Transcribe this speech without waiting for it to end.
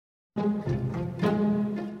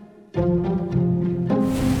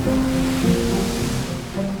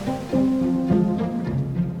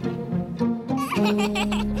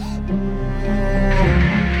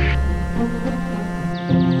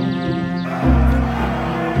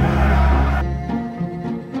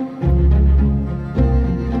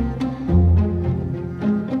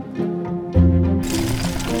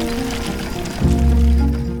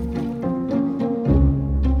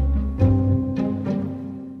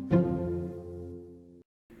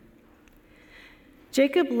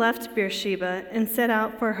Jacob left Beersheba and set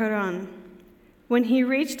out for Haran. When he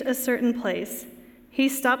reached a certain place, he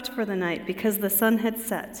stopped for the night because the sun had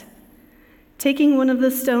set. Taking one of the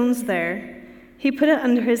stones there, he put it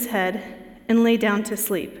under his head and lay down to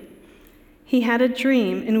sleep. He had a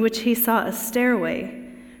dream in which he saw a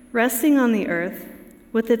stairway resting on the earth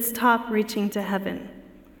with its top reaching to heaven.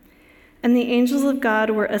 And the angels of God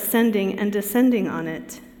were ascending and descending on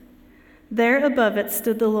it. There above it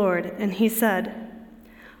stood the Lord, and he said,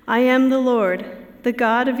 I am the Lord, the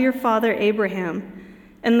God of your father Abraham,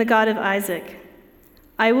 and the God of Isaac.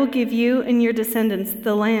 I will give you and your descendants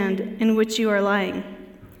the land in which you are lying.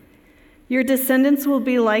 Your descendants will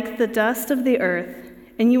be like the dust of the earth,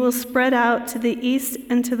 and you will spread out to the east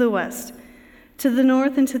and to the west, to the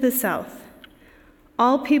north and to the south.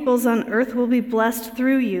 All peoples on earth will be blessed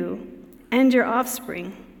through you and your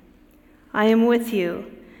offspring. I am with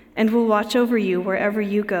you and will watch over you wherever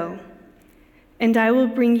you go. And I will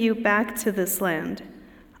bring you back to this land.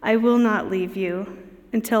 I will not leave you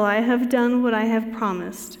until I have done what I have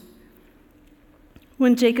promised.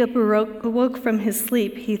 When Jacob awoke from his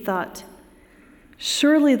sleep, he thought,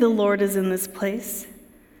 surely the Lord is in this place,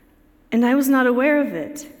 and I was not aware of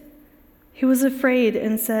it. He was afraid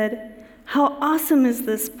and said, how awesome is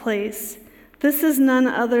this place! This is none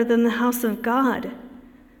other than the house of God.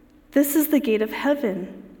 This is the gate of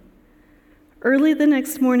heaven. Early the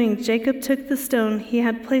next morning, Jacob took the stone he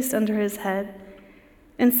had placed under his head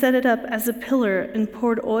and set it up as a pillar and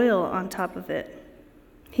poured oil on top of it.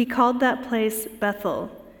 He called that place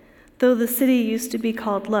Bethel, though the city used to be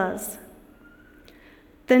called Luz.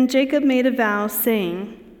 Then Jacob made a vow,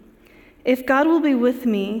 saying, if God will be with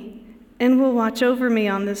me and will watch over me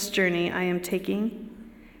on this journey I am taking,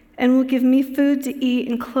 and will give me food to eat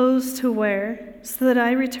and clothes to wear, so that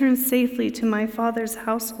I return safely to my father's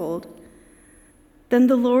household, then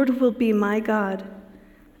the Lord will be my God,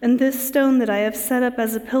 and this stone that I have set up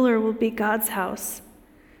as a pillar will be God's house.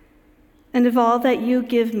 And of all that you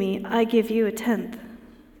give me, I give you a tenth.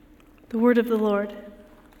 The word of the Lord.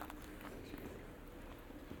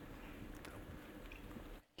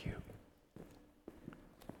 Thank you.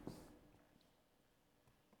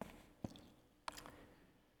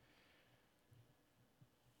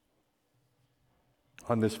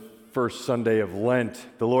 On this first Sunday of Lent,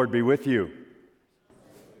 the Lord be with you.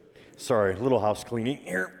 Sorry, little house cleaning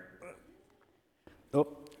here. Oh,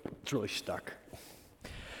 it's really stuck.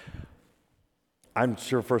 I'm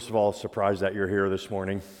sure, first of all, surprised that you're here this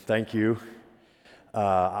morning. Thank you.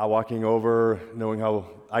 Walking over, knowing how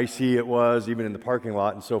icy it was, even in the parking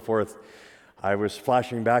lot and so forth, I was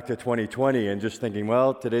flashing back to 2020 and just thinking,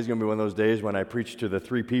 well, today's going to be one of those days when I preach to the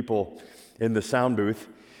 3 people in the sound booth,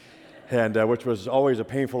 and which was always a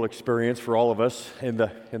painful experience for all of us in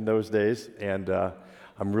those days. And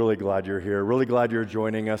I'm really glad you're here. Really glad you're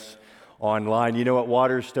joining us online. You know, at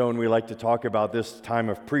Waterstone, we like to talk about this time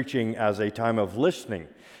of preaching as a time of listening.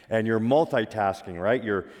 And you're multitasking, right?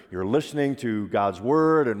 You're listening to God's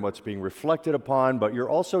Word and what's being reflected upon, but you're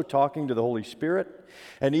also talking to the Holy Spirit.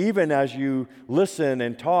 And even as you listen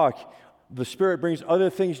and talk, the Spirit brings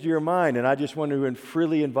other things to your mind. And I just want to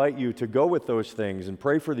freely invite you to go with those things and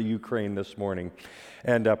pray for the Ukraine this morning.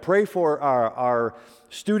 And pray for our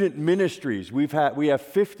student ministries. We have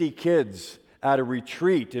 50 kids at a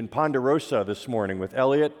retreat in Ponderosa this morning with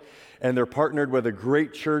Elliot, and they're partnered with a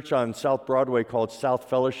great church on South Broadway called South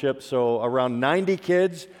Fellowship. So around 90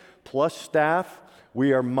 kids plus staff.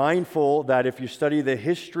 We are mindful that if you study the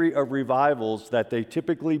history of revivals, that they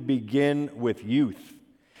typically begin with youth.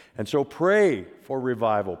 And so pray for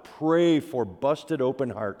revival. Pray for busted open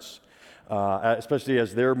hearts. Especially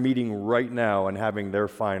as they're meeting right now and having their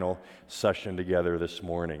final session together this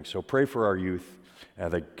morning. So pray for our youth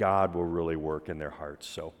and that God will really work in their hearts.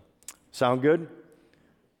 So, sound good?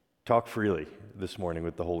 Talk freely this morning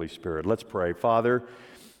with the Holy Spirit. Let's pray. Father,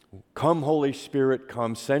 come, Holy Spirit,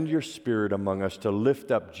 come. Send your Spirit among us to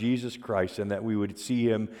lift up Jesus Christ, and that we would see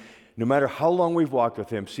him, no matter how long we've walked with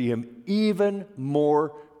him, see him even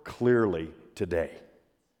more clearly today.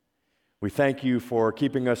 We thank you for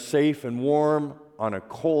keeping us safe and warm on a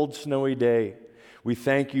cold, snowy day. We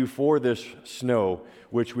thank you for this snow,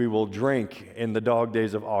 which we will drink in the dog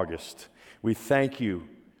days of August. We thank you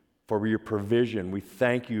for your provision. We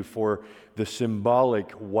thank you for the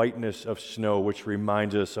symbolic whiteness of snow, which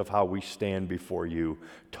reminds us of how we stand before you,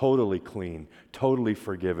 totally clean, totally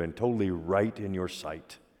forgiven, totally right in your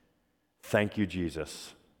sight. Thank you,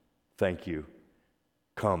 Jesus. Thank you.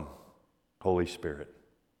 Come, Holy Spirit.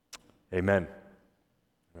 Amen.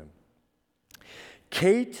 Amen.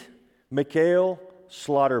 Kate McHale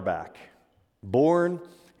Slaughterback, born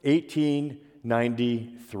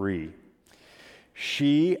 1893.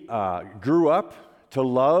 She grew up to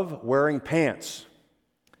love wearing pants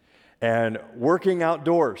and working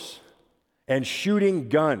outdoors and shooting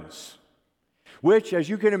guns, which, as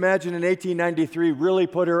you can imagine, in 1893 really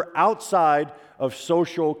put her outside of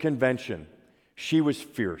social convention. She was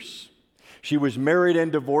fierce. She was married and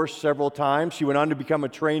divorced several times. She went on to become a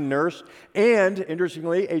trained nurse and,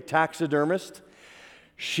 interestingly, a taxidermist.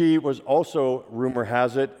 She was also, rumor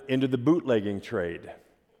has it, into the bootlegging trade.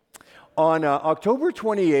 On October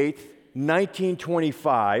 28th,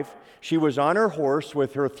 1925, she was on her horse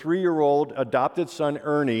with her 3-year-old adopted son,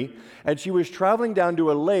 Ernie, and she was traveling down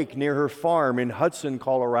to a lake near her farm in Hudson,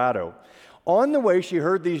 Colorado. On the way, she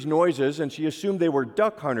heard these noises, and she assumed they were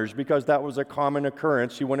duck hunters because that was a common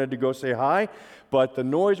occurrence. She wanted to go say hi, but the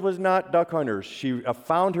noise was not duck hunters. She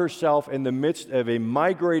found herself in the midst of a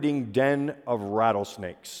migrating den of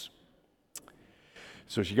rattlesnakes.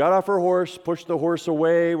 So she got off her horse, pushed the horse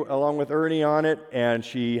away along with Ernie on it, and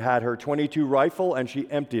she had her .22 rifle, and she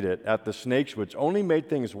emptied it at the snakes, which only made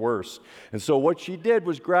things worse. And so what she did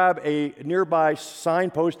was grab a nearby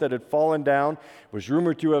signpost that had fallen down, was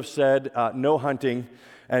rumored to have said, no hunting,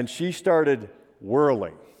 and she started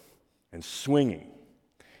whirling and swinging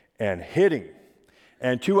and hitting.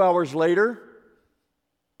 And 2 hours later,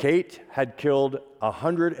 Kate had killed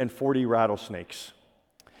 140 rattlesnakes.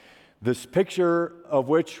 This picture of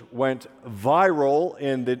which went viral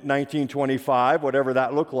in 1925, whatever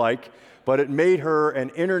that looked like, but it made her an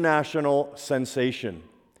international sensation.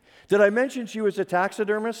 Did I mention she was a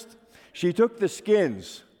taxidermist? She took the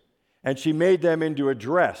skins and she made them into a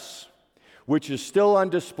dress, which is still on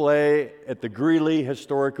display at the Greeley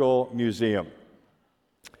Historical Museum.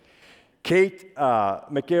 Kate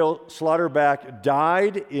McHale Slaughterback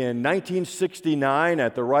died in 1969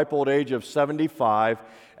 at the ripe old age of 75,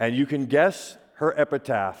 and you can guess her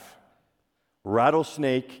epitaph,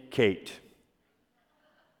 Rattlesnake Kate.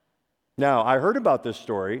 Now, I heard about this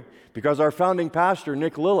story because our founding pastor,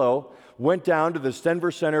 Nick Lillo, went down to the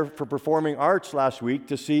Denver Center for Performing Arts last week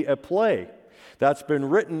to see a play that's been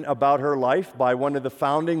written about her life by one of the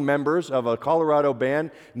founding members of a Colorado band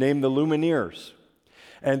named the Lumineers.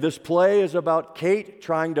 And this play is about Kate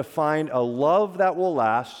trying to find a love that will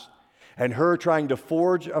last and her trying to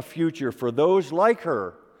forge a future for those like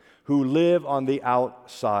her who live on the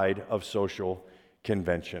outside of social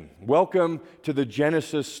convention. Welcome to the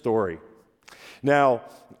Genesis story. Now,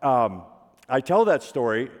 I tell that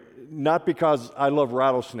story not because I love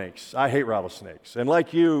rattlesnakes. I hate rattlesnakes. And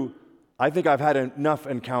like you, I think I've had enough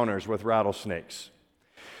encounters with rattlesnakes.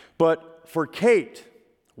 But for Kate,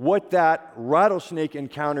 what that rattlesnake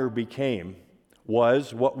encounter became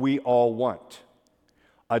was what we all want,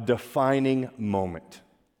 a defining moment.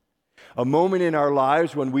 A moment in our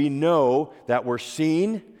lives when we know that we're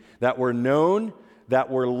seen, that we're known, that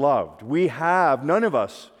we're loved. None of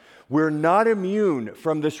us, we're not immune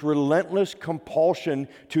from this relentless compulsion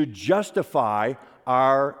to justify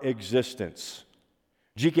our existence.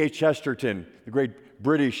 G.K. Chesterton, the great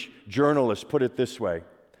British journalist, put it this way: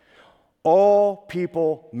 all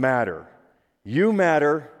people matter. You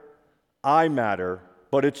matter, I matter,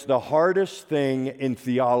 but it's the hardest thing in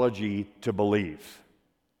theology to believe.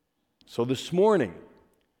 So this morning,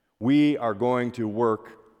 we are going to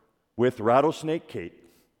work with Rattlesnake Kate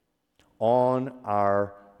on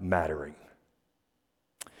our mattering.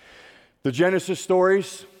 The Genesis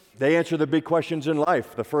stories, they answer the big questions in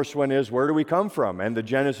life. The first one is, where do we come from? And the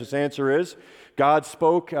Genesis answer is, God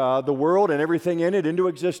spoke the world and everything in it into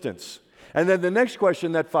existence. And then the next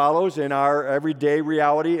question that follows in our everyday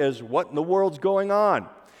reality is, what in the world's going on?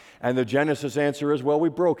 And the Genesis answer is, well, we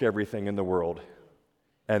broke everything in the world,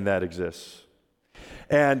 and that exists.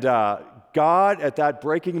 And God, at that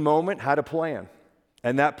breaking moment, had a plan.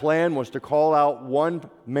 And that plan was to call out one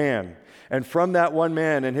man. And from that one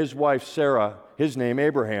man and his wife, Sarah, his name,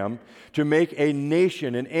 Abraham, to make a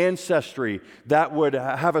nation, an ancestry that would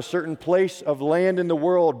have a certain place of land in the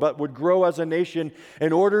world, but would grow as a nation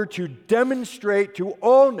in order to demonstrate to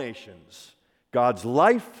all nations God's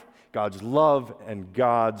life, God's love, and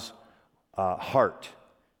God's heart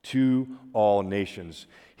to all nations.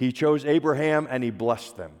 He chose Abraham and he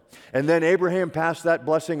blessed them. And then Abraham passed that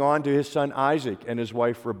blessing on to his son Isaac and his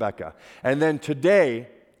wife Rebekah. And then today,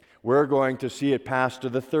 we're going to see it pass to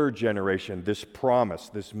the third generation, this promise,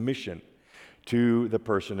 this mission to the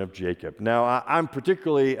person of Jacob. Now, I'm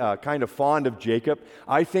particularly kind of fond of Jacob.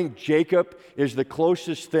 I think Jacob is the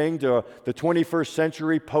closest thing to the 21st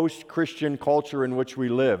century post-Christian culture in which we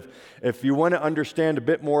live. If you want to understand a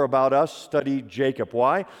bit more about us, study Jacob.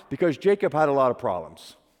 Why? Because Jacob had a lot of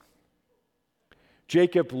problems.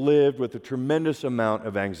 Jacob lived with a tremendous amount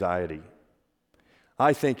of anxiety.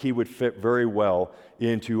 I think he would fit very well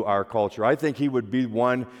into our culture. I think he would be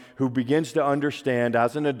one who begins to understand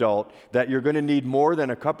as an adult that you're going to need more than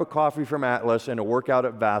a cup of coffee from Atlas and a workout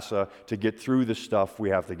at Vasa to get through the stuff we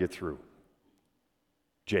have to get through.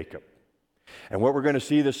 Jacob. And what we're going to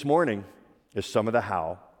see this morning is some of the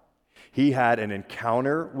how. He had an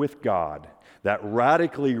encounter with God that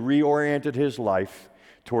radically reoriented his life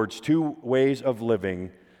towards two ways of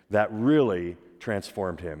living that really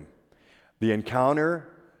transformed him. The encounter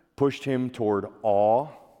pushed him toward awe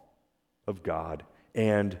of God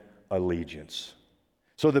and allegiance.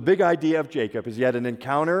 So the big idea of Jacob is he had an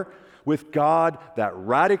encounter with God that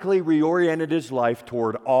radically reoriented his life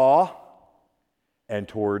toward awe and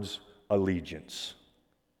towards allegiance.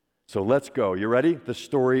 So let's go. You ready? The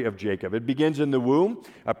story of Jacob. It begins in the womb,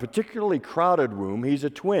 a particularly crowded womb. He's a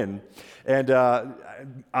twin. And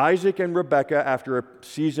Isaac and Rebekah, after a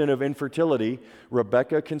season of infertility,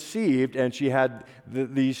 Rebekah conceived, and she had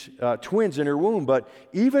these twins in her womb. But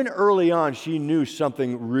even early on, she knew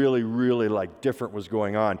something really, really different was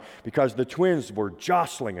going on, because the twins were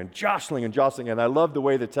jostling and jostling and jostling. And I love the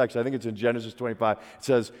way the text, I think it's in Genesis 25, it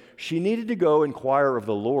says, she needed to go inquire of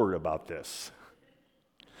the Lord about this.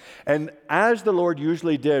 And as the Lord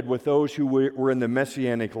usually did with those who were in the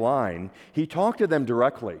Messianic line, he talked to them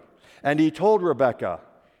directly. And he told Rebekah,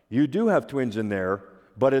 you do have twins in there,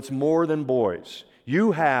 but it's more than boys.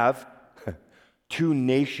 You have two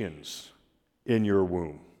nations in your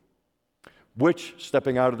womb, which,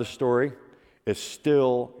 stepping out of the story, is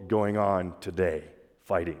still going on today,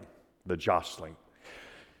 fighting, the jostling.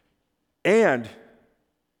 And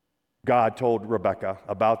God told Rebekah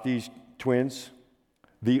about these twins.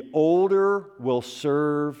 The older will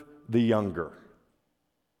serve the younger.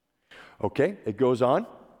 Okay, it goes on.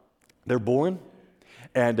 They're born.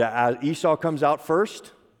 And Esau comes out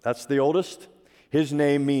first. That's the oldest. His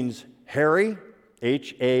name means hairy,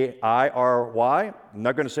 H-A-I-R-Y. I'm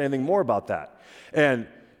not going to say anything more about that. And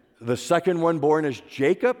the second one born is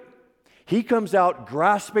Jacob. He comes out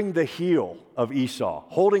grasping the heel of Esau,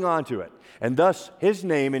 holding on to it. And thus, his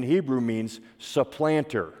name in Hebrew means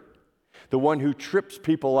supplanter. The one who trips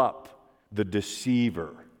people up, the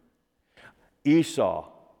deceiver. Esau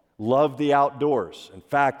loved the outdoors. In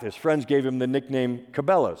fact, his friends gave him the nickname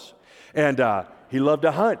Cabela's. And he loved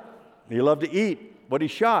to hunt. He loved to eat what he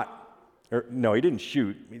shot. No, he didn't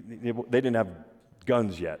shoot. They didn't have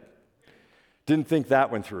guns yet. Didn't think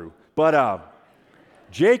that one through. But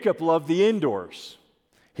Jacob loved the indoors.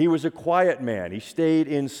 He was a quiet man. He stayed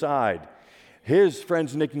inside. His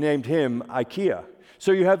friends nicknamed him Ikea.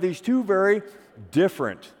 So you have these two very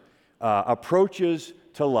different approaches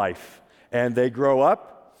to life, and they grow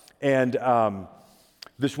up, and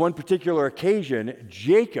this one particular occasion,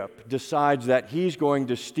 Jacob decides that he's going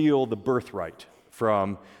to steal the birthright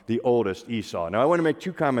from the oldest, Esau. Now, I want to make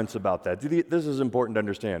two comments about that. This is important to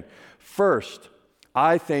understand. First,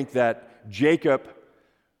 I think that Jacob,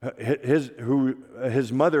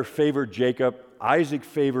 his mother favored Jacob, Isaac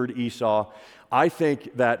favored Esau. I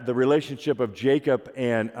think that the relationship of Jacob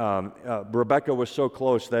and Rebekah was so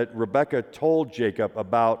close that Rebekah told Jacob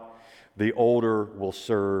about the older will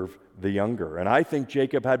serve the younger. And I think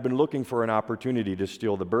Jacob had been looking for an opportunity to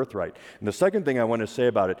steal the birthright. And the second thing I want to say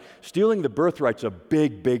about it, stealing the birthright's a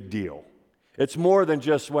big, big deal. It's more than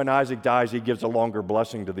just when Isaac dies, he gives a longer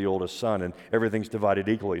blessing to the oldest son and everything's divided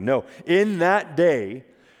equally. No, in that day,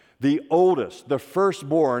 the oldest, the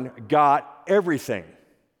firstborn, got everything.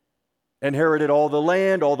 Inherited all the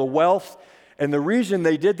land, all the wealth. And the reason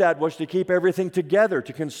they did that was to keep everything together,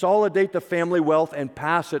 to consolidate the family wealth and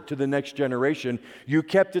pass it to the next generation. You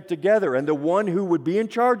kept it together, and the one who would be in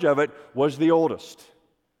charge of it was the oldest.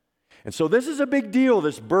 And so this is a big deal,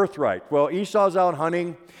 this birthright. Well, Esau's out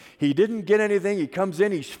hunting. He didn't get anything. He comes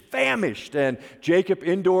in, he's famished. And Jacob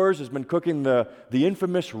indoors has been cooking the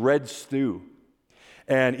infamous red stew.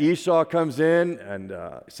 And Esau comes in and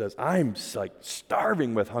says, I'm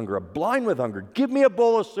starving with hunger, I'm blind with hunger. Give me a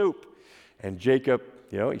bowl of soup. And Jacob,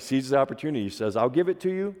 he seizes the opportunity. He says, I'll give it to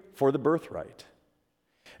you for the birthright.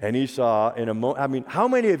 And Esau, how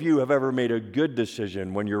many of you have ever made a good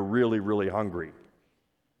decision when you're really, really hungry?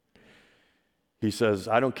 he says,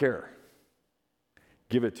 I don't care.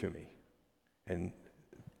 Give it to me. And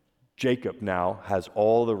Jacob now has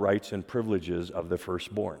all the rights and privileges of the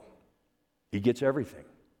firstborn. He gets everything.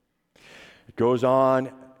 It goes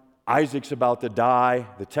on. Isaac's about to die.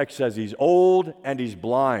 The text says he's old and he's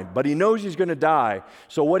blind, but he knows he's going to die.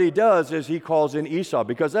 So what he does is he calls in Esau,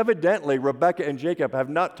 because evidently Rebekah and Jacob have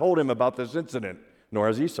not told him about this incident, nor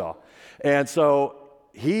has Esau. And so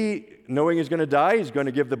he, knowing he's going to die, he's going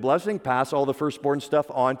to give the blessing, pass all the firstborn stuff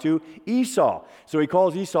on to Esau. So he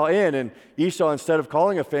calls Esau in, and Esau, instead of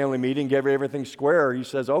calling a family meeting, gave everything square, he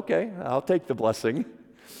says, okay, I'll take the blessing.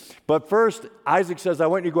 But first, Isaac says, I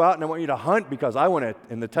want you to go out and I want you to hunt, because I want it,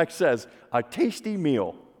 and the text says, a tasty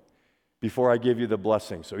meal before I give you the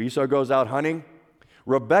blessing. So Esau goes out hunting.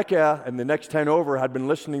 Rebekah, and the next 10 over, had been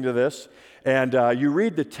listening to this, and you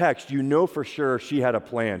read the text, you know for sure she had a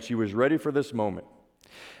plan. She was ready for this moment.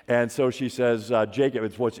 And so she says, Jacob,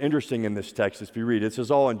 it's what's interesting in this text, if you read, it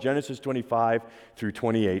says all in Genesis 25 through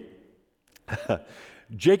 28.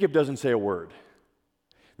 Jacob doesn't say a word.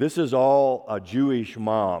 This is all a Jewish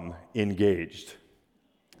mom engaged.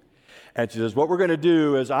 And she says, what we're going to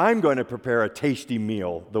do is I'm going to prepare a tasty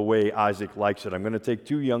meal the way Isaac likes it. I'm going to take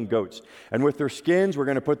 2 young goats. And with their skins, we're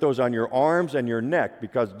going to put those on your arms and your neck,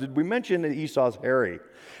 because did we mention that Esau's hairy?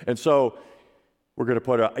 And so we're going to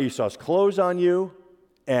put Esau's clothes on you,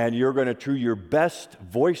 and you're going to do your best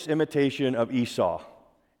voice imitation of Esau.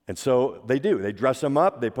 And so they do. They dress him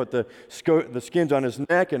up. They put the skins on his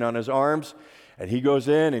neck and on his arms. And he goes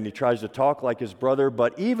in and he tries to talk like his brother.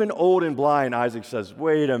 But even old and blind, Isaac says,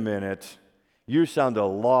 wait a minute. You sound a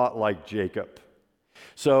lot like Jacob.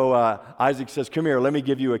 So Isaac says, come here, let me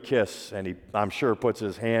give you a kiss. And he, I'm sure, puts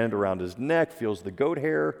his hand around his neck, feels the goat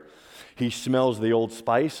hair. He smells the old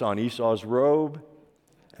spice on Esau's robe.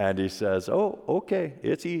 And he says, oh, okay,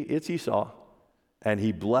 it's Esau. And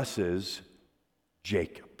he blesses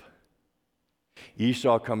Jacob.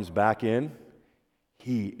 Esau comes back in.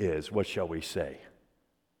 He is, what shall we say,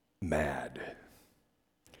 mad.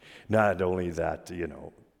 Not only that,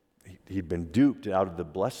 he'd been duped out of the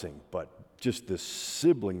blessing, but just this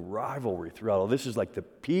sibling rivalry throughout all. This is like the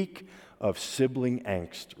peak of sibling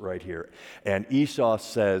angst right here. And Esau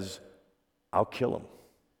says, I'll kill him.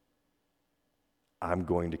 I'm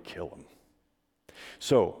going to kill him.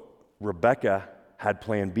 So Rebekah had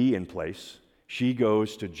plan B in place. She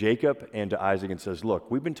goes to Jacob and to Isaac and says, look,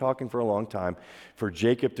 we've been talking for a long time for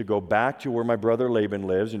Jacob to go back to where my brother Laban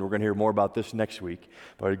lives, and we're going to hear more about this next week,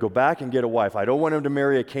 but to go back and get a wife. I don't want him to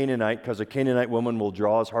marry a Canaanite, because a Canaanite woman will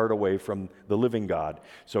draw his heart away from the living God.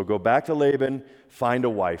 So go back to Laban, find a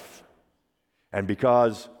wife. And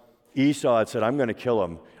because Esau had said, I'm going to kill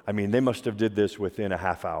him, they must have did this within a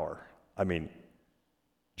half hour.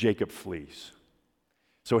 Jacob flees.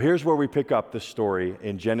 So here's where we pick up the story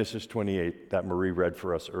in Genesis 28 that Marie read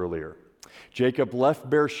for us earlier. Jacob left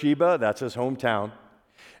Beersheba, that's his hometown,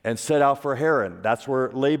 and set out for Haran. That's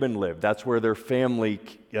where Laban lived. That's where their family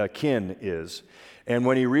kin is. And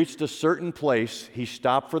when he reached a certain place, he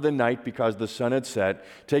stopped for the night because the sun had set.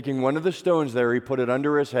 Taking one of the stones there, he put it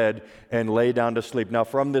under his head and lay down to sleep. Now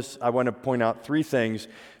from this, I want to point out 3 things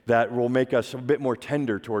that will make us a bit more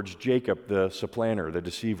tender towards Jacob, the supplanter, the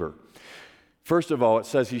deceiver. First of all, it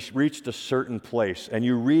says he reached a certain place, and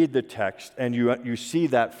you read the text, and you see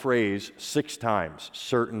that phrase 6 times,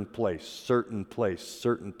 certain place, certain place,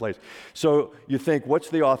 certain place. So you think,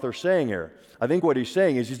 what's the author saying here? I think what he's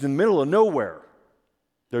saying is he's in the middle of nowhere.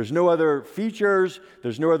 There's no other features,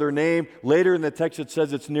 there's no other name. Later in the text it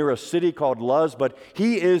says it's near a city called Luz, but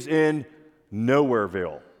he is in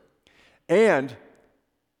Nowhereville. And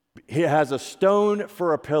he has a stone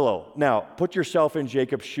for a pillow. Now, put yourself in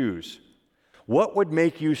Jacob's shoes. What would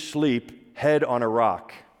make you sleep head on a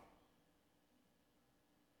rock?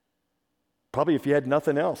 Probably if you had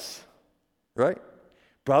nothing else, right?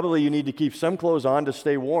 Probably you need to keep some clothes on to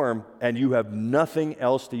stay warm, and you have nothing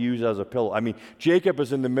else to use as a pillow. Jacob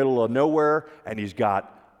is in the middle of nowhere, and he's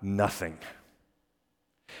got nothing.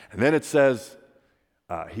 And then it says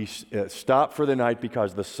he stopped for the night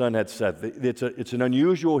because the sun had set. It's an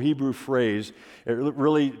unusual Hebrew phrase. It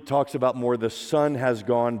really talks about more the sun has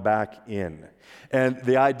gone back in. And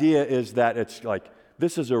the idea is that it's like,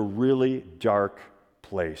 this is a really dark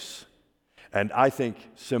place. And I think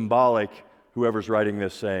symbolic, whoever's writing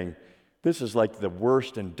this saying, this is like the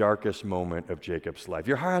worst and darkest moment of Jacob's life.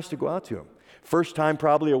 Your heart has to go out to him. First time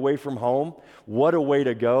probably away from home. What a way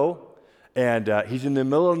to go. And he's in the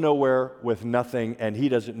middle of nowhere with nothing, and he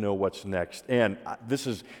doesn't know what's next. And this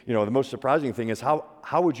is, the most surprising thing is how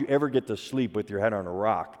would you ever get to sleep with your head on a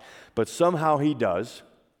rock? But somehow he does,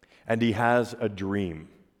 and he has a dream.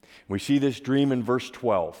 We see this dream in verse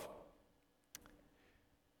 12.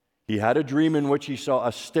 He had a dream in which he saw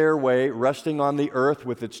a stairway resting on the earth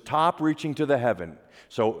with its top reaching to the heaven.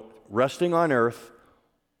 So resting on earth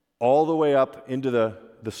all the way up into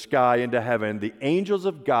the sky, into heaven. The angels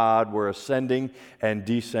of God were ascending and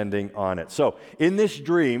descending on it. So in this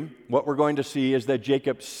dream, what we're going to see is that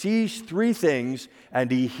Jacob sees three things and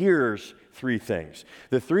he hears three things.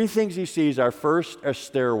 The three things he sees are first, a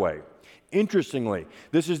stairway. Interestingly,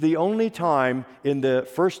 this is the only time in the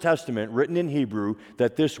First Testament written in Hebrew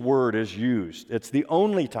that this word is used. It's the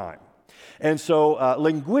only time. And so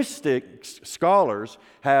linguistic scholars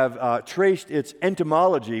have traced its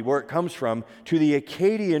etymology, where it comes from, to the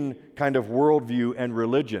Akkadian kind of worldview and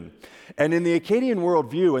religion. And in the Akkadian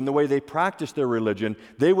worldview and the way they practiced their religion,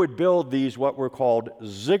 they would build these what were called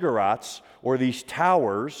ziggurats, or these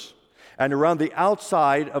towers. And around the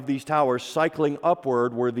outside of these towers, cycling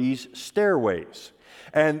upward, were these stairways.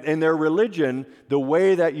 And in their religion, the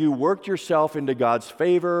way that you worked yourself into God's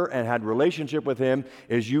favor and had relationship with Him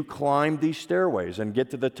is you climbed these stairways and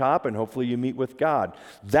get to the top, and hopefully you meet with God.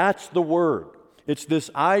 That's the word. It's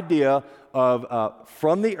this idea of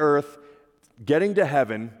from the earth getting to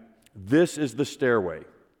heaven. This is the stairway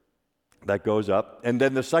that goes up. And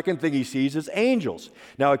then the second thing he sees is angels.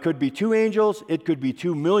 Now, it could be 2 angels. It could be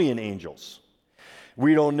 2 million angels.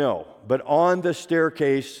 We don't know. But on the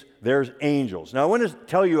staircase, there's angels. Now, I want to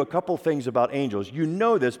tell you a couple things about angels. You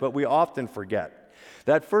know this, but we often forget.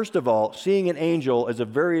 That, first of all, seeing an angel is a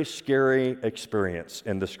very scary experience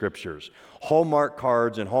in the Scriptures. Hallmark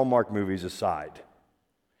cards and Hallmark movies aside.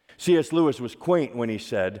 C.S. Lewis was quaint when he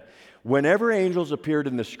said, whenever angels appeared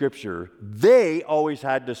in the Scripture, they always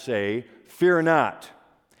had to say, "Fear not."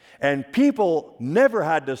 And people never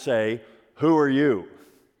had to say, "Who are you?"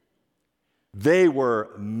 They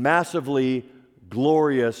were massively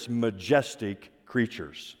glorious, majestic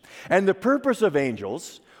creatures. And the purpose of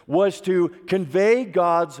angels was to convey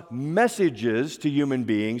God's messages to human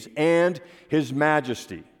beings and His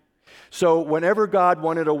majesty. So whenever God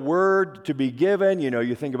wanted a word to be given,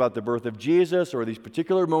 you think about the birth of Jesus or these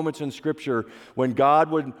particular moments in Scripture, when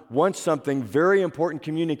God would want something very important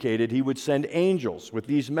communicated, He would send angels with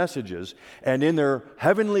these messages, and in their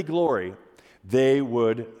heavenly glory, they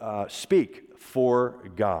would speak for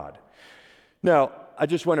God. Now, I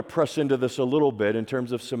just want to press into this a little bit in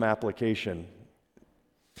terms of some application.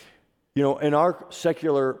 In our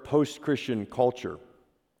secular post-Christian culture,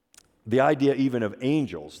 the idea even of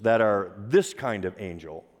angels that are this kind of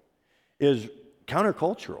angel is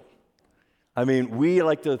countercultural. I mean, we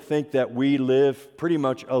like to think that we live pretty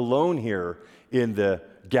much alone here in the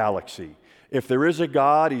galaxy. If there is a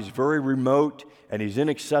God, He's very remote and He's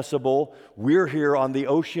inaccessible. We're here on the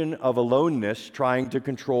ocean of aloneness trying to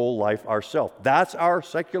control life ourselves. That's our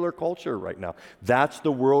secular culture right now. That's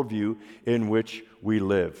the worldview in which we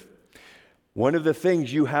live. One of the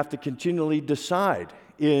things you have to continually decide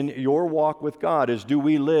in your walk with God is, do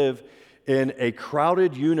we live in a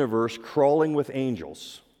crowded universe crawling with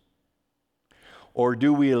angels? Or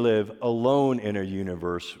do we live alone in a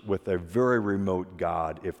universe with a very remote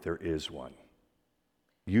God, if there is one?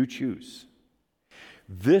 You choose.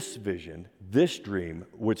 This vision, this dream,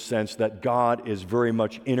 would sense that God is very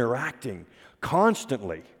much interacting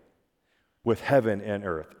constantly with heaven and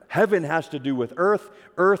earth. Heaven has to do with earth,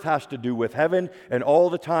 earth has to do with heaven, and all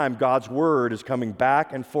the time God's word is coming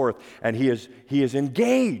back and forth, and He is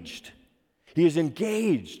engaged. He is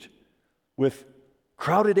engaged with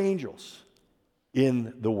crowded angels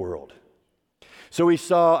in the world. So he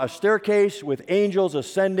saw a staircase with angels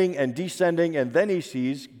ascending and descending, and then he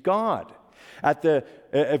sees God.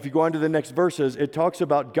 If you go on to the next verses, it talks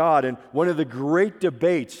about God, and one of the great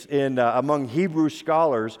debates among Hebrew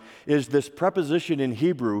scholars is this preposition in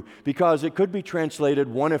Hebrew, because it could be translated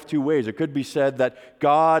one of 2 ways. It could be said that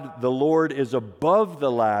God, the Lord, is above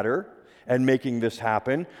the ladder and making this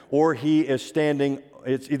happen, or He is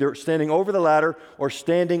it's either standing over the ladder or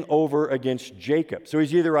standing over against Jacob. So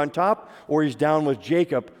He's either on top or He's down with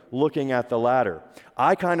Jacob looking at the ladder.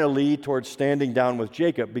 I kind of lead towards standing down with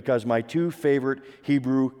Jacob because my 2 favorite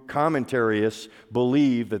Hebrew commentarists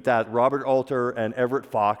believe that Robert Alter and Everett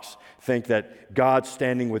Fox think that God's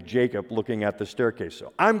standing with Jacob looking at the staircase.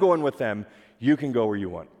 So I'm going with them. You can go where you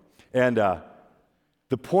want. And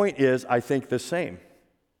the point is, I think, the same.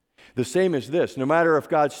 The same is this: no matter if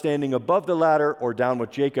God's standing above the ladder or down with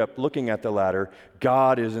Jacob looking at the ladder,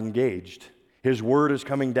 God is engaged. His word is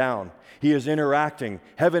coming down. He is interacting.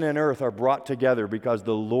 Heaven and earth are brought together because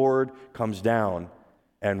the Lord comes down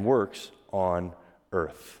and works on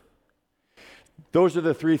earth. Those are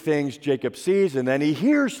the 3 things Jacob sees, and then he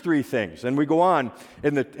hears 3 things. And we go on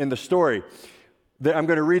in the story. I'm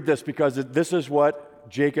going to read this because this is what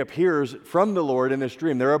Jacob hears from the Lord in this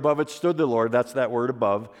dream. There above it stood the Lord. That's that word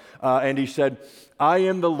above. And he said, I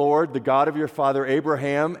am the Lord, the God of your father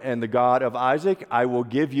Abraham and the God of Isaac. I will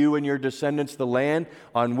give you and your descendants the land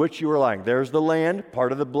on which you are lying. There's the land,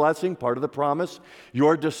 part of the blessing, part of the promise.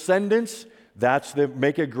 Your descendants, that's the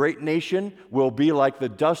make a great nation, will be like the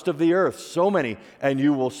dust of the earth, so many, and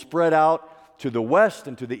you will spread out to the west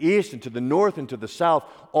and to the east and to the north and to the south.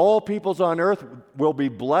 All peoples on earth will be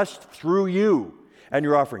blessed through you and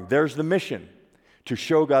your offering. There's the mission, to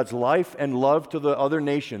show God's life and love to the other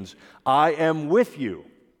nations. I am with you.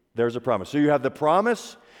 There's a promise. So you have the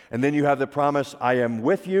promise, and then you have the promise, I am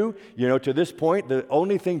with you. You know, to this point, the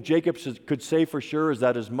only thing Jacob could say for sure is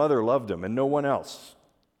that his mother loved him and no one else.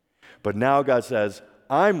 But now God says,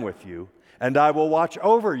 I'm with you, and I will watch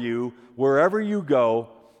over you wherever you go,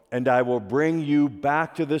 and I will bring you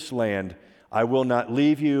back to this land. I will not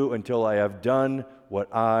leave you until I have done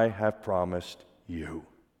what I have promised you.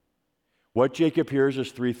 What Jacob hears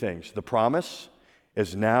is three things. The promise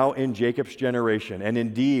is now in Jacob's generation. And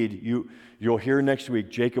indeed, you'll hear next week,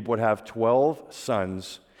 Jacob would have 12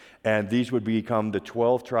 sons, and these would become the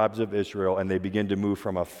 12 tribes of Israel, and they begin to move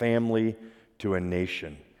from a family to a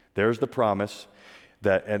nation. There's the promise.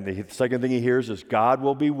 And the second thing he hears is God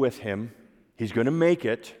will be with him. He's going to make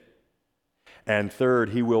it. And third,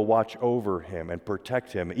 he will watch over him and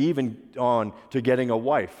protect him, even on to getting a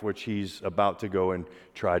wife, which he's about to go and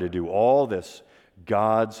try to do. All this,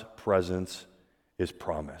 God's presence is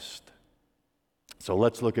promised. So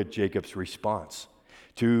let's look at Jacob's response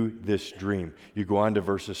to this dream. You go on to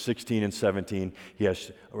verses 16 and 17. He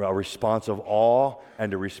has a response of awe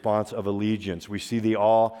and a response of allegiance. We see the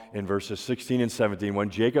awe in verses 16 and 17.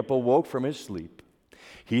 When Jacob awoke from his sleep,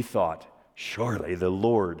 he thought, surely the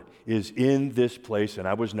Lord is in this place, and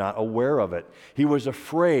I was not aware of it. He was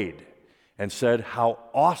afraid and said, how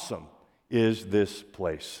awesome is this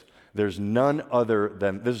place? This is none other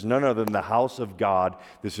than the house of God.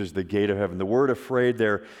 This is the gate of heaven. The word afraid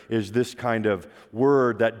there is this kind of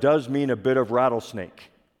word that does mean a bit of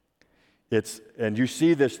rattlesnake. And you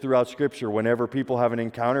see this throughout Scripture whenever people have an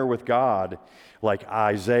encounter with God, like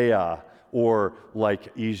Isaiah or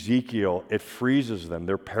like Ezekiel, it freezes them.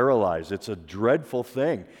 They're paralyzed. It's a dreadful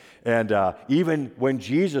thing. And even when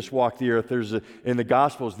Jesus walked the earth, there's in the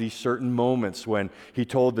Gospels these certain moments when he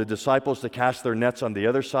told the disciples to cast their nets on the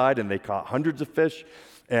other side, and they caught hundreds of fish.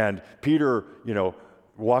 And Peter,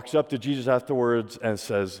 walks up to Jesus afterwards and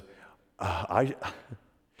says, I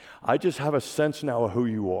just have a sense now of who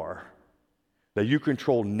you are, that you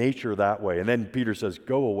control nature that way. And then Peter says,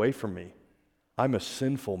 go away from me. I'm a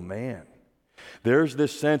sinful man. There's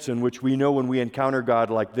this sense in which we know when we encounter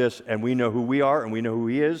God like this, and we know who we are and we know who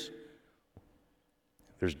he is,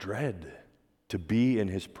 there's dread to be in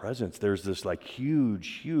his presence. There's this like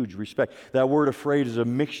huge respect. That word afraid is a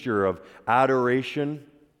mixture of adoration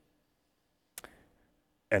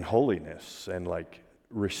and holiness and like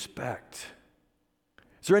respect.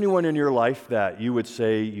 Is there anyone in your life that you would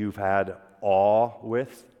say you've had awe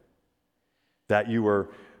with? That you were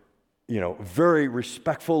very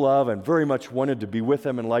respectful of and very much wanted to be with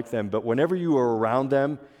them and like them, but whenever you were around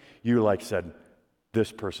them, you like said,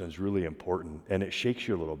 this person's really important, and it shakes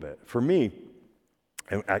you a little bit. For me,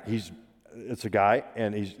 it's a guy,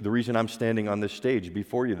 and he's the reason I'm standing on this stage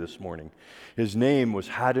before you this morning. His name was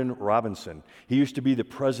Haddon Robinson. He used to be the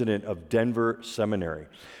president of Denver Seminary.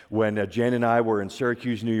 When Jan and I were in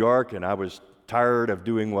Syracuse, New York, and I was tired of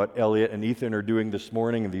doing what Elliot and Ethan are doing this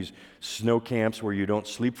morning in these snow camps where you don't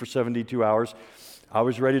sleep for 72 hours, I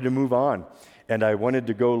was ready to move on. And I wanted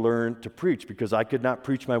to go learn to preach because I could not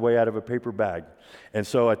preach my way out of a paper bag. And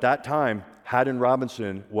so at that time, Haddon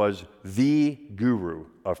Robinson was the guru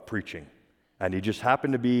of preaching. And he just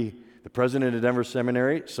happened to be the president of Denver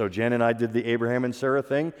Seminary. So Jan and I did the Abraham and Sarah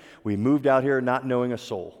thing. We moved out here not knowing a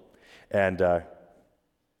soul. And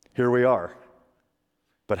here we are.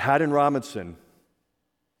 But Haddon Robinson,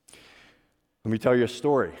 let me tell you a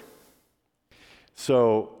story.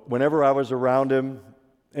 So whenever I was around him,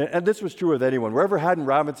 and this was true with anyone, wherever Haddon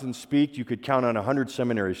Robinson speak, you could count on 100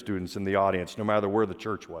 seminary students in the audience, no matter where the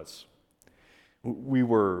church was. We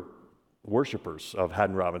were worshipers of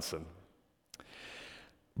Haddon Robinson.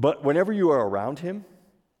 But whenever you are around him,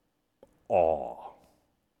 awe.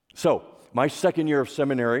 So my second year of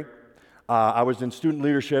seminary, I was in student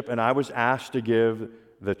leadership, and I was asked to give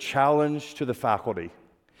the challenge to the faculty.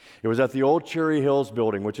 It was at the old Cherry Hills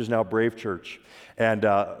building, which is now Brave Church. And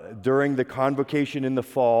during the convocation in the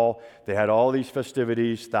fall, they had all these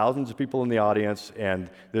festivities, thousands of people in the audience, and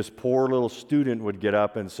this poor little student would get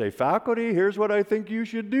up and say, faculty, here's what I think you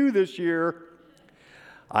should do this year.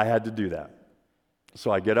 I had to do that.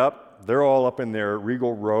 So I get up. They're all up in their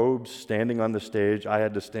regal robes, standing on the stage. I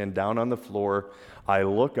had to stand down on the floor. I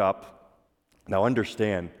look up. Now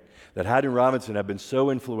understand that Haddon Robinson had been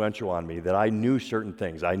so influential on me that I knew certain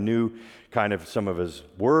things. I knew kind of some of his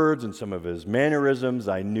words and some of his mannerisms.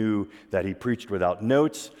 I knew that he preached without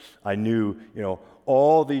notes. I knew,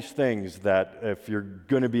 all these things that if you're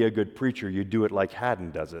going to be a good preacher, you do it like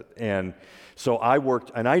Haddon does it. And so I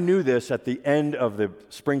worked, and I knew this at the end of the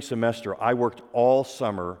spring semester. I worked all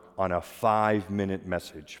summer on a 5-minute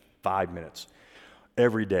message, 5 minutes,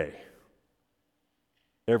 every day.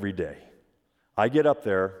 Every day. I get up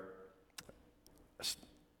there,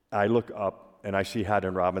 I look up, and I see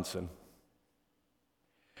Haddon Robinson.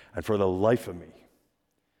 And for the life of me,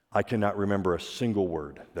 I cannot remember a single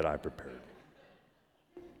word that I prepared.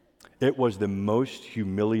 It was the most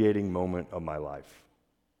humiliating moment of my life.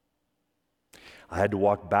 I had to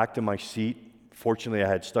walk back to my seat. Fortunately, I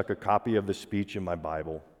had stuck a copy of the speech in my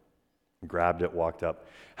Bible, grabbed it, walked up.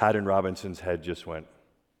 Haddon Robinson's head just went.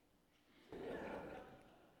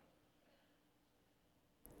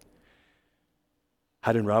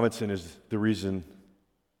 Haddon Robinson is the reason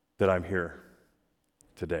that I'm here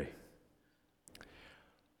today.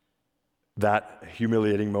 That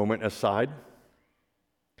humiliating moment aside,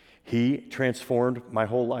 he transformed my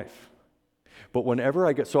whole life. But whenever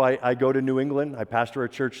I go to New England, I pastor a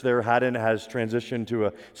church there. Haddon has transitioned to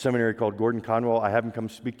a seminary called Gordon Conwell. I have him come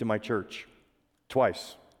speak to my church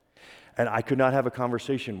twice. And I could not have a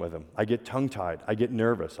conversation with him. I get tongue-tied. I get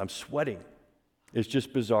nervous. I'm sweating. It's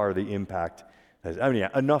just bizarre, the impact.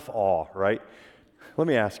 Enough awe, right? Let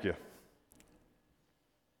me ask you.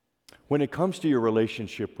 When it comes to your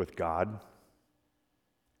relationship with God,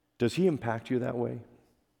 does he impact you that way?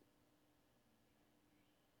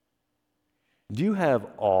 Do you have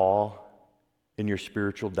awe in your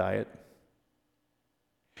spiritual diet?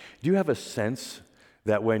 Do you have a sense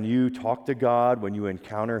that when you talk to God, when you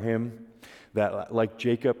encounter him, that like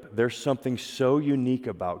Jacob, there's something so unique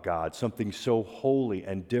about God, something so holy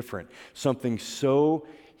and different, something so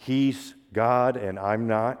he's God and I'm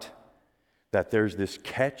not, that there's this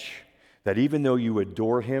catch that even though you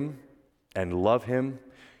adore him and love him,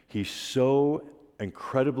 he's so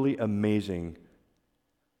incredibly amazing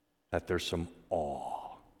that there's some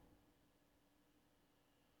awe.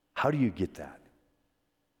 How do you get that?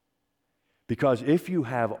 Because if you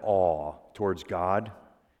have awe towards God,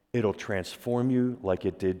 it'll transform you like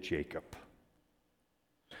it did Jacob.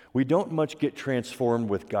 We don't much get transformed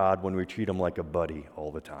with God when we treat him like a buddy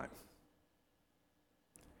all the time.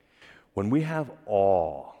 When we have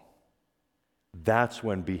awe, that's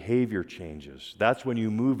when behavior changes. That's when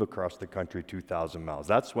you move across the country 2,000 miles.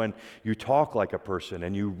 That's when you talk like a person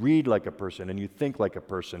and you read like a person and you think like a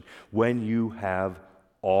person, when you have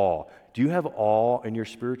awe. Do you have awe in your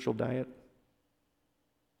spiritual diet?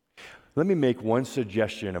 Let me make one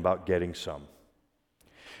suggestion about getting some.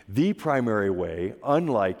 The primary way,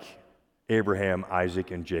 unlike Abraham,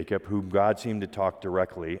 Isaac, and Jacob, whom God seemed to talk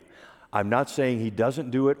directly, I'm not saying he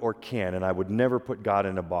doesn't do it or can, and I would never put God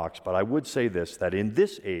in a box, but I would say this, that in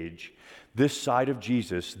this age, this side of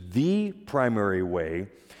Jesus, the primary way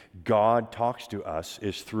God talks to us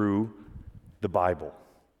is through the Bible.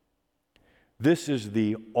 This is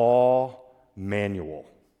the awe manual.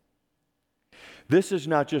 This is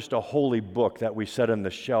not just a holy book that we set on the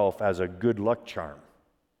shelf as a good luck charm.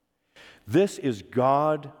 This is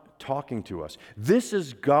God talking to us. This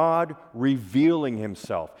is God revealing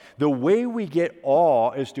himself. The way we get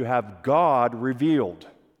awe is to have God revealed.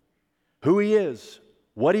 Who he is,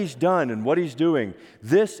 what he's done, and what he's doing.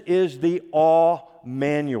 This is the awe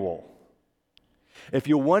manual. If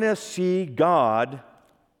you want to see God,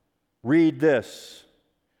 read this.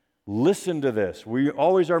 Listen to this. We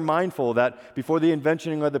always are mindful that before the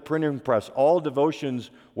invention of the printing press, all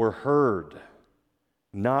devotions were heard,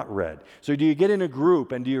 not read. So do you get in a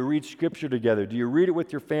group and do you read Scripture together? Do you read it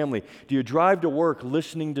with your family? Do you drive to work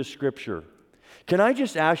listening to Scripture? Can I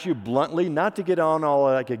just ask you bluntly, not to get on all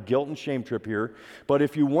like a guilt and shame trip here, but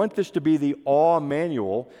if you want this to be the awe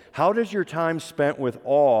manual, how does your time spent with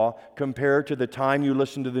awe compare to the time you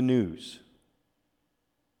listen to the news?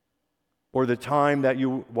 Or the time that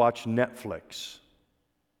you watch Netflix?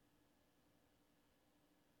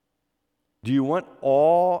 Do you want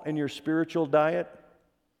awe in your spiritual diet?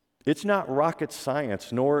 It's not rocket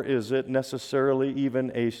science, nor is it necessarily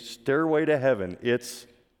even a stairway to heaven. It's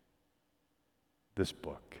this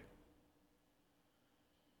book.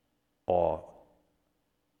 Awe.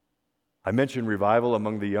 I mentioned revival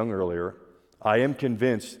among the young earlier. I am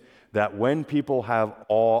convinced that when people have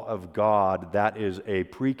awe of God, that is a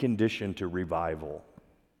precondition to revival.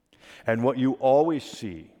 And what you always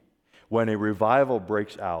see when a revival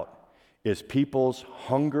breaks out is people's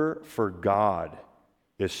hunger for God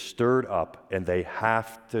is stirred up and they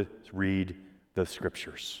have to read the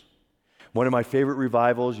scriptures. One of my favorite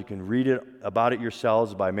revivals, you can read about it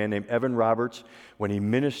yourselves, by a man named Evan Roberts when he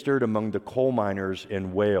ministered among the coal miners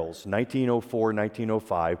in Wales, 1904,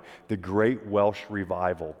 1905, the Great Welsh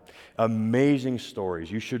Revival. Amazing stories.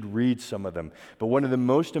 You should read some of them. But one of the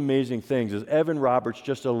most amazing things is Evan Roberts,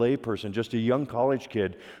 just a layperson, just a young college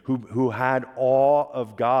kid who had awe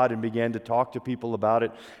of God and began to talk to people about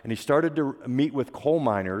it. And he started to meet with coal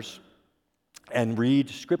miners and read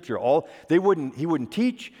scripture. He wouldn't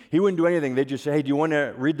teach, he wouldn't do anything. They'd just say, hey, do you want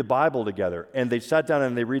to read the Bible together? And they sat down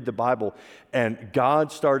and they read the Bible, and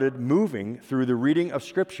God started moving through the reading of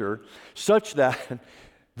scripture such that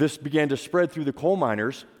this began to spread through the coal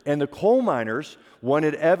miners, and the coal miners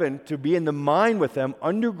wanted Evan to be in the mine with them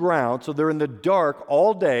underground, so they're in the dark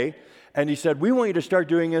all day. And he said, we want you to start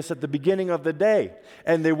doing this at the beginning of the day.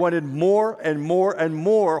 And they wanted more and more and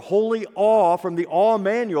more holy awe from the awe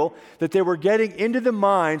manual that they were getting into the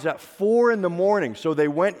mines at 4 a.m. So they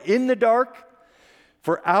went in the dark.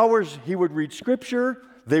 For hours he would read scripture,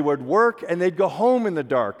 they would work, and they'd go home in the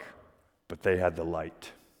dark. But they had the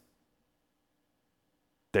light.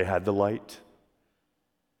 They had the light.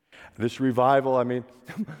 This revival, I mean,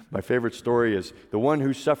 my favorite story is the one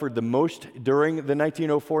who suffered the most during the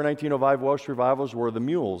 1904, 1905 Welsh revivals were the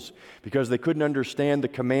mules, because they couldn't understand the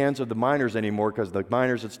commands of the miners anymore because the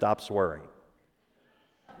miners had stopped swearing.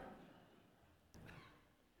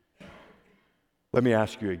 Let me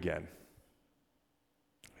ask you again.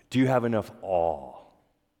 Do you have enough awe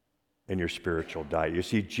in your spiritual diet? You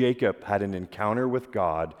see, Jacob had an encounter with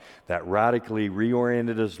God that radically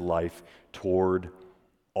reoriented his life toward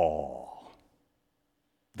awe.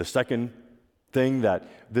 The second thing that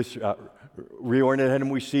this reoriented him,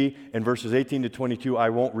 we see in verses 18 to 22. I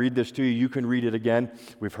won't read this to you. You can read it again.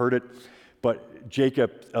 We've heard it. But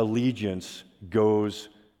Jacob's allegiance goes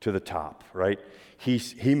to the top, right?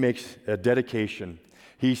 He makes a dedication.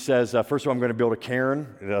 He says, first of all, I'm going to build a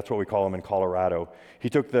cairn. That's what we call them in Colorado. He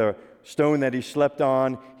took the stone that he slept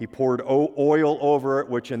on, he poured oil over it,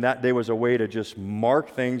 which in that day was a way to just mark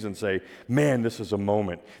things and say, man, this is a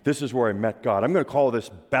moment. This is where I met God. I'm going to call this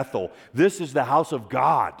Bethel. This is the house of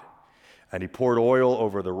God. And he poured oil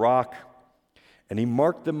over the rock, and he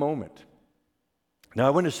marked the moment. Now, I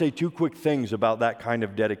want to say two quick things about that kind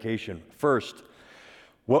of dedication. First,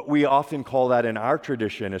 what we often call that in our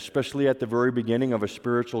tradition, especially at the very beginning of a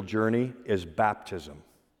spiritual journey, is baptism.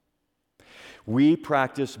 We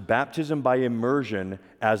practice baptism by immersion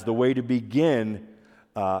as the way to begin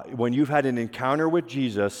when you've had an encounter with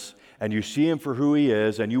Jesus and you see him for who he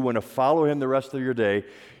is and you want to follow him the rest of your day.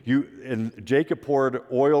 And Jacob poured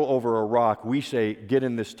oil over a rock. We say, get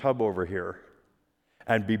in this tub over here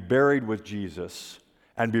and be buried with Jesus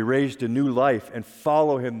and be raised to new life and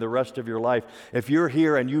follow him the rest of your life. If you're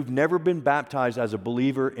here and you've never been baptized as a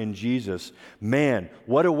believer in Jesus, man,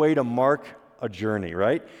 what a way to mark a journey,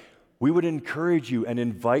 right? We would encourage you and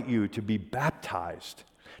invite you to be baptized,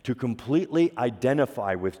 to completely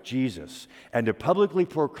identify with Jesus, and to publicly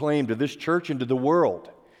proclaim to this church and to the world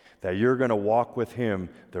that you're going to walk with him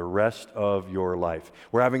the rest of your life.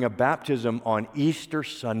 We're having a baptism on Easter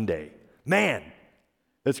Sunday. Man,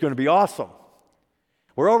 it's going to be awesome.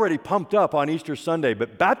 We're already pumped up on Easter Sunday,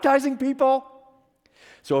 but baptizing people?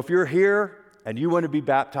 So if you're here and you want to be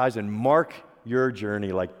baptized and mark your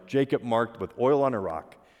journey like Jacob marked with oil on a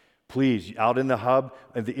rock, please, out in the hub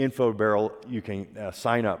and the info barrel, you can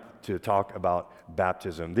sign up to talk about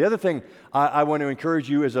baptism. The other thing I want to encourage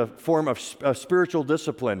you is a form of spiritual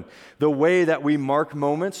discipline. The way that we mark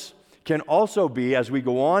moments can also be, as we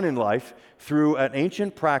go on in life, through an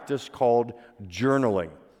ancient practice called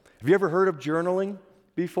journaling. Have you ever heard of journaling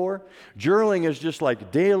before? Journaling is just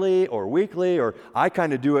like daily or weekly, or I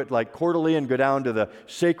kind of do it like quarterly and go down to the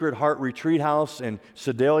Sacred Heart Retreat House in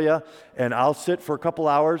Sedalia, and I'll sit for a couple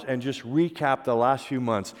hours and just recap the last few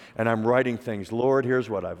months, and I'm writing things. Lord, here's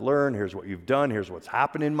what I've learned, here's what you've done, here's what's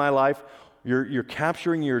happened in my life. You're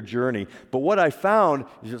capturing your journey. But what I found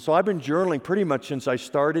is that, so I've been journaling pretty much since I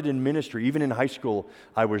started in ministry. Even in high school,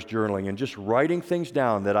 I was journaling and just writing things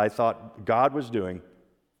down that I thought God was doing.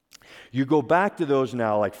 You go back to those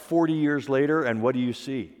now, like 40 years later, and what do you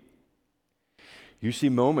see? You see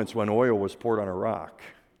moments when oil was poured on a rock.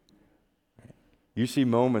 You see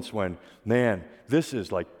moments when, man, this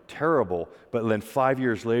is like terrible, but then 5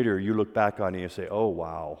 years later, you look back on it and say, oh,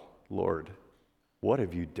 wow, Lord, what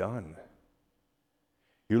have you done?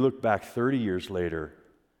 You look back 30 years later,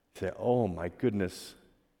 say, oh, my goodness,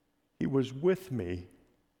 he was with me.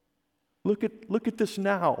 Look at this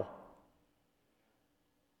now.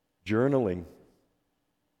 Journaling.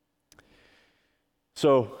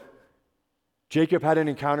 So, Jacob had an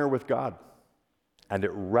encounter with God, and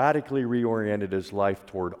it radically reoriented his life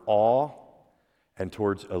toward awe and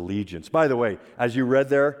towards allegiance. By the way, as you read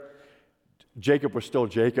there, Jacob was still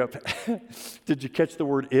Jacob. Did you catch the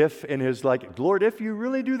word if in his Lord, if you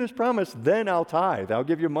really do this promise, then I'll tithe. I'll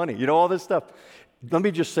give you money. You know, all this stuff. Let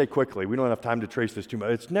me just say quickly, we don't have time to trace this too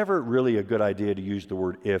much. It's never really a good idea to use the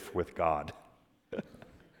word if with God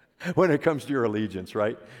when it comes to your allegiance,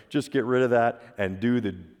 right? Just get rid of that and do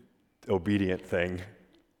the obedient thing.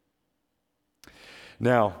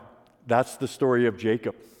 Now, that's the story of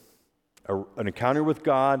Jacob. An encounter with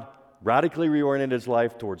God radically reoriented his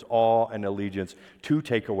life towards awe and allegiance. Two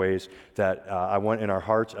takeaways that I want in our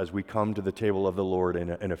hearts as we come to the table of the Lord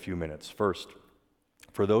in a few minutes. First,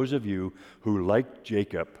 for those of you who, like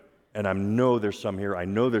Jacob, and I know there's some here, I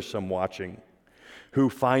know there's some watching, who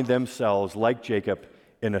find themselves, like Jacob,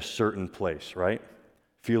 in a certain place, right?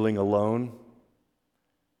 Feeling alone,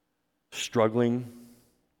 struggling,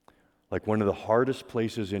 like one of the hardest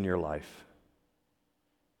places in your life.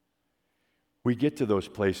 We get to those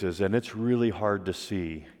places, and it's really hard to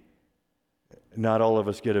see. Not all of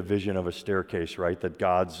us get a vision of a staircase, right? That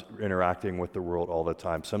God's interacting with the world all the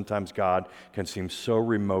time. Sometimes God can seem so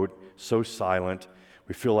remote, so silent,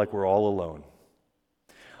 we feel like we're all alone.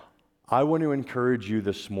 I want to encourage you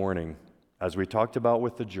this morning, as we talked about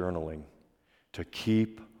with the journaling, to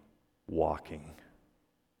keep walking.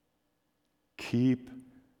 Keep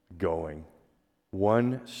going.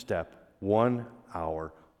 One step, 1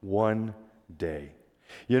 hour, 1 day.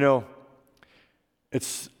 You know,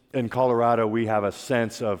 it's in Colorado, we have a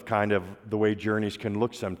sense of kind of the way journeys can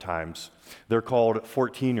look sometimes. They're called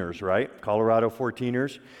 14ers, right? Colorado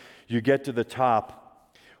 14ers. You get to the top.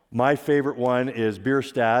 My favorite one is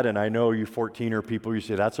Bierstadt, and I know you 14er people, you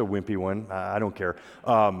say, that's a wimpy one. I don't care.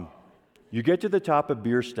 You get to the top of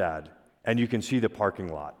Bierstadt, and you can see the parking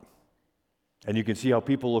lot. And you can see how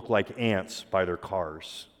people look like ants by their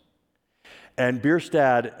cars. And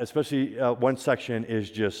Bierstadt, especially one section,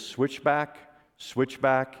 is just switchback,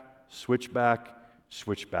 switchback, switchback,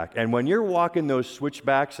 switchback. And when you're walking those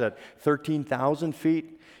switchbacks at 13,000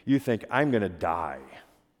 feet, you think, I'm going to die.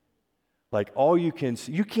 Like all you can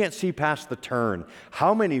see, you can't see past the turn.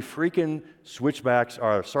 How many freaking switchbacks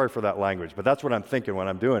are, sorry for that language, but that's what I'm thinking when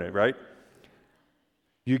I'm doing it, right?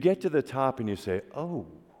 You get to the top and you say, oh,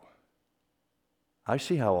 I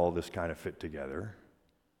see how all this kind of fit together.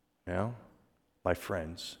 Now, my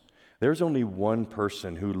friends, there's only one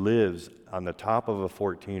person who lives on the top of a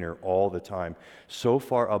 14er all the time, so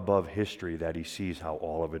far above history that he sees how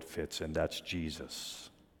all of it fits, and that's Jesus.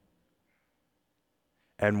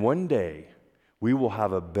 And one day, we will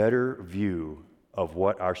have a better view of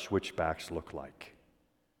what our switchbacks look like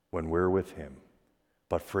when we're with him.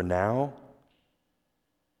 But for now,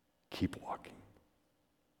 keep walking.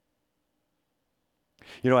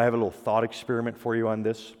 You know, I have a little thought experiment for you on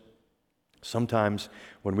this. Sometimes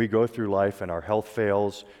when we go through life and our health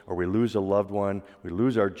fails, or we lose a loved one, we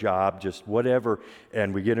lose our job, just whatever,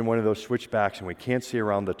 and we get in one of those switchbacks and we can't see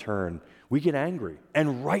around the turn, we get angry,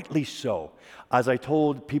 and rightly so. As I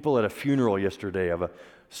told people at a funeral yesterday of a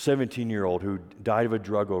 17-year-old who died of a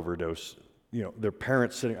drug overdose, you know, their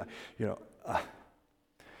parents sitting,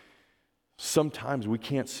 sometimes we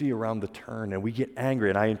can't see around the turn and we get angry.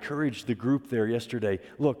 And I encouraged the group there yesterday,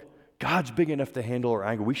 look, God's big enough to handle our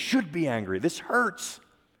anger. We should be angry. This hurts.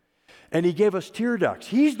 And he gave us tear ducts.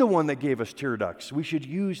 He's the one that gave us tear ducts. We should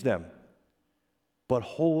use them. But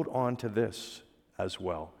hold on to this as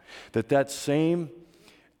well. That same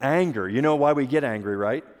anger, you know why we get angry,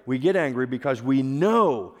 right? We get angry because we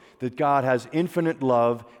know that God has infinite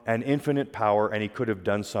love and infinite power and he could have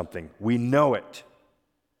done something. We know it.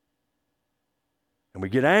 And we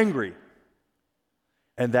get angry.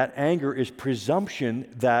 And that anger is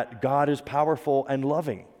presumption that God is powerful and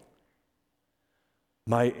loving.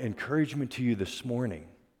 My encouragement to you this morning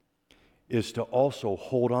is to also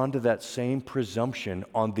hold on to that same presumption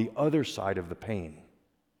on the other side of the pain.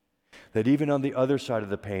 That even on the other side of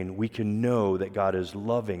the pain, we can know that God is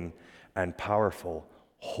loving and powerful.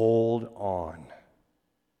 Hold on.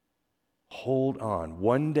 Hold on.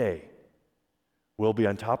 One day, we'll be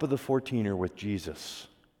on top of the 14er with Jesus.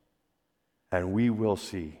 And we will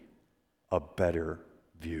see a better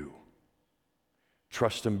view.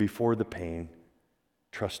 Trust him before the pain.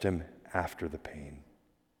 Trust him after the pain.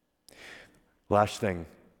 Last thing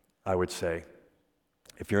I would say,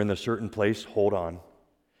 if you're in a certain place, hold on.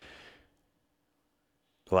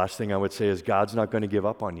 The last thing I would say is God's not going to give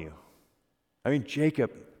up on you. I mean,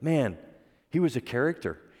 Jacob, man, he was a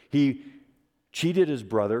character. He cheated his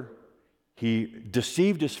brother. he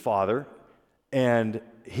deceived his father, and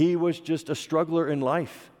he was just a struggler in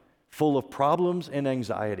life, full of problems and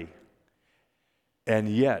anxiety. And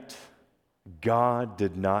yet, God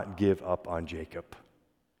did not give up on Jacob.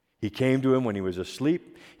 He came to him when he was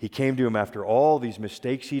asleep. He came to him after all these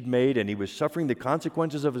mistakes he'd made, and he was suffering the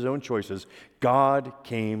consequences of his own choices. God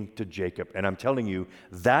came to Jacob. And I'm telling you,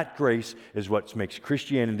 that grace is what makes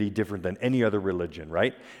Christianity different than any other religion,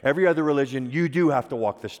 right? Every other religion, you do have to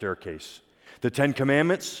walk the staircase. The 10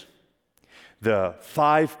 Commandments, the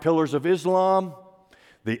 5 pillars of Islam,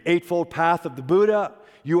 the Eightfold Path of the Buddha.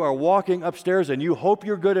 You are walking upstairs and you hope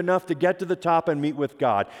you're good enough to get to the top and meet with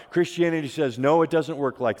God. Christianity says, no, it doesn't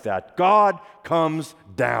work like that. God comes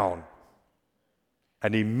down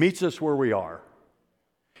and he meets us where we are.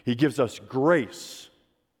 He gives us grace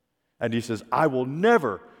and he says, I will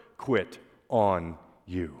never quit on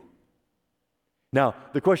you. Now,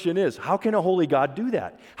 the question is, how can a holy God do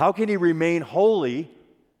that? How can he remain holy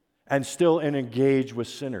and still engage with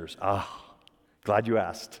sinners? Glad you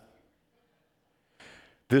asked.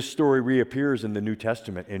 This story reappears in the New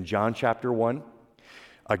Testament in John chapter 1.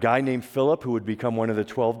 A guy named Philip, who would become one of the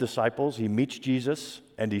 12 disciples, he meets Jesus,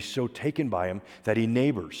 and he's so taken by him that he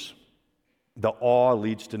neighbors. The awe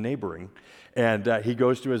leads to neighboring. And he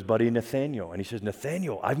goes to his buddy Nathanael, and he says,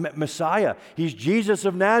 Nathanael, I've met Messiah. He's Jesus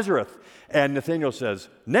of Nazareth. And Nathanael says,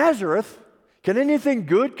 Nazareth? Can anything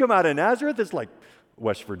good come out of Nazareth? It's like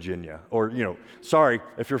West Virginia. Or, sorry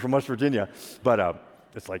if you're from West Virginia, but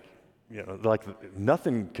it's like, like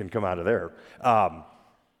nothing can come out of there. I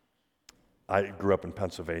grew up in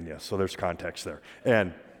Pennsylvania, so there's context there.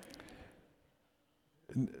 And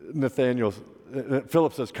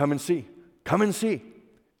Philip says, come and see. Come and see.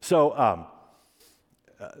 So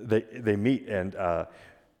they meet, and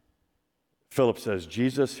Philip says,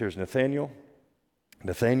 Jesus, here's Nathanael.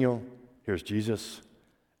 Nathanael, here's Jesus.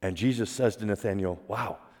 And Jesus says to Nathanael,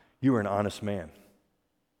 wow, you are an honest man.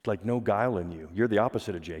 It's like no guile in you. You're the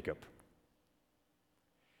opposite of Jacob.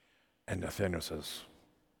 And Nathanael says,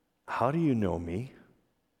 how do you know me?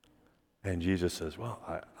 And Jesus says, well,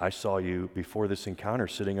 I saw you before this encounter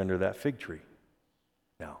sitting under that fig tree.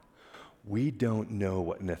 Now, we don't know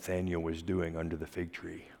what Nathanael was doing under the fig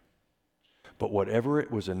tree. But whatever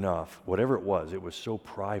it was, it was so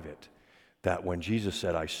private that when Jesus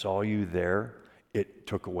said, I saw you there, it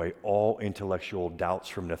took away all intellectual doubts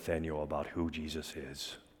from Nathanael about who Jesus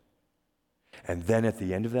is. And then at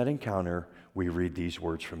the end of that encounter, we read these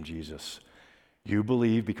words from Jesus. You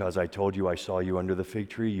believe because I told you I saw you under the fig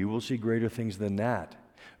tree, you will see greater things than that.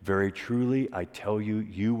 Very truly, I tell you,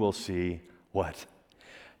 you will see what?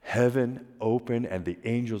 Heaven open and the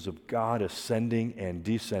angels of God ascending and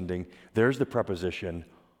descending. There's the preposition,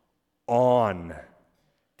 on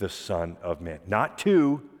the Son of Man. Not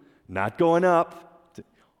to, not going up,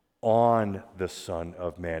 on the Son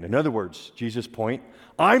of Man. In other words, Jesus' point,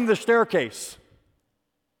 I'm the staircase.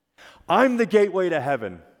 I'm the gateway to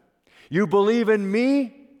heaven. You believe in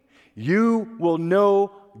me, you will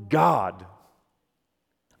know God.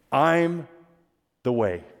 I'm the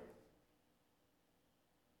way.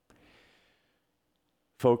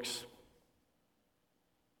 Folks,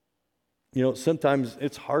 sometimes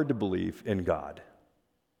it's hard to believe in God,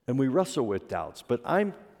 and we wrestle with doubts, but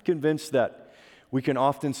I'm convinced that we can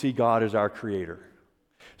often see God as our creator.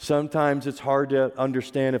 Sometimes it's hard to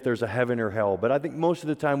understand if there's a heaven or hell, but I think most of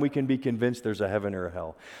the time we can be convinced there's a heaven or a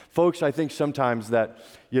hell. Folks, I think sometimes that,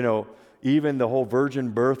 even the whole virgin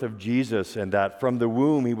birth of Jesus and that from the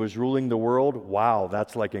womb he was ruling the world, wow,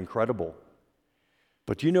 that's like incredible.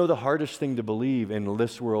 But the hardest thing to believe in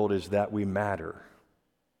this world is that we matter.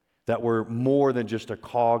 That we're more than just a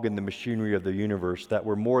cog in the machinery of the universe, that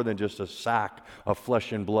we're more than just a sack of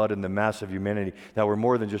flesh and blood in the mass of humanity, that we're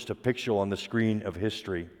more than just a pixel on the screen of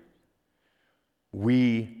history.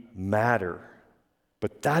 We matter.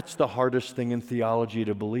 But that's the hardest thing in theology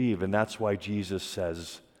to believe, and that's why Jesus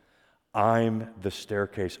says, I'm the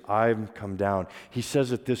staircase, I've come down. He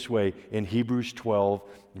says it this way in Hebrews 12,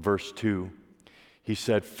 verse 2. He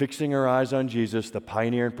said, fixing our eyes on Jesus, the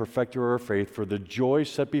pioneer and perfecter of our faith, for the joy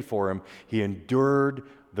set before him, he endured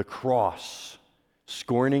the cross,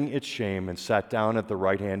 scorning its shame, and sat down at the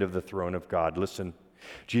right hand of the throne of God. Listen,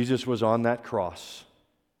 Jesus was on that cross,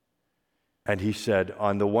 and he said,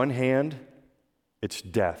 on the one hand, it's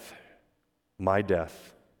death, my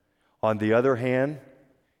death. On the other hand,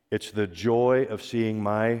 it's the joy of seeing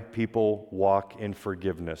my people walk in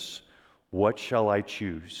forgiveness. What shall I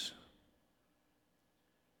choose?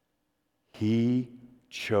 He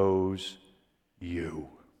chose you.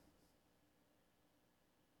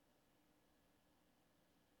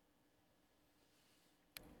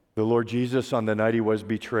 The Lord Jesus, on the night he was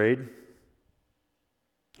betrayed,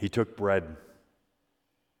 He took bread.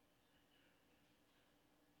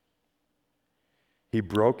 He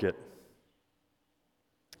broke it.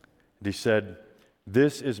 And he said,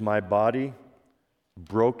 "This is my body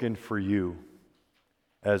broken for you.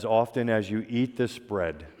 As often as you eat this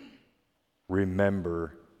bread,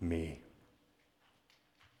 remember me."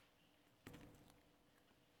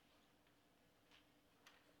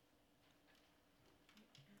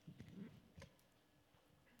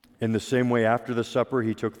 In the same way, after the supper,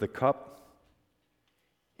 he took the cup.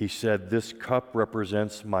 He said, "This cup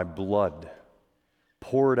represents my blood,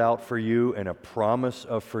 poured out for you in a promise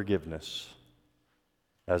of forgiveness.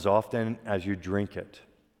 As often as you drink it,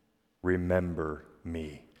 remember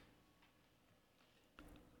me."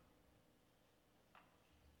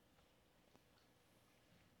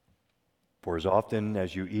 For as often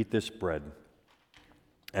as you eat this bread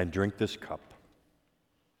and drink this cup,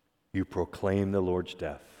 you proclaim the Lord's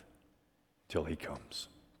death till he comes.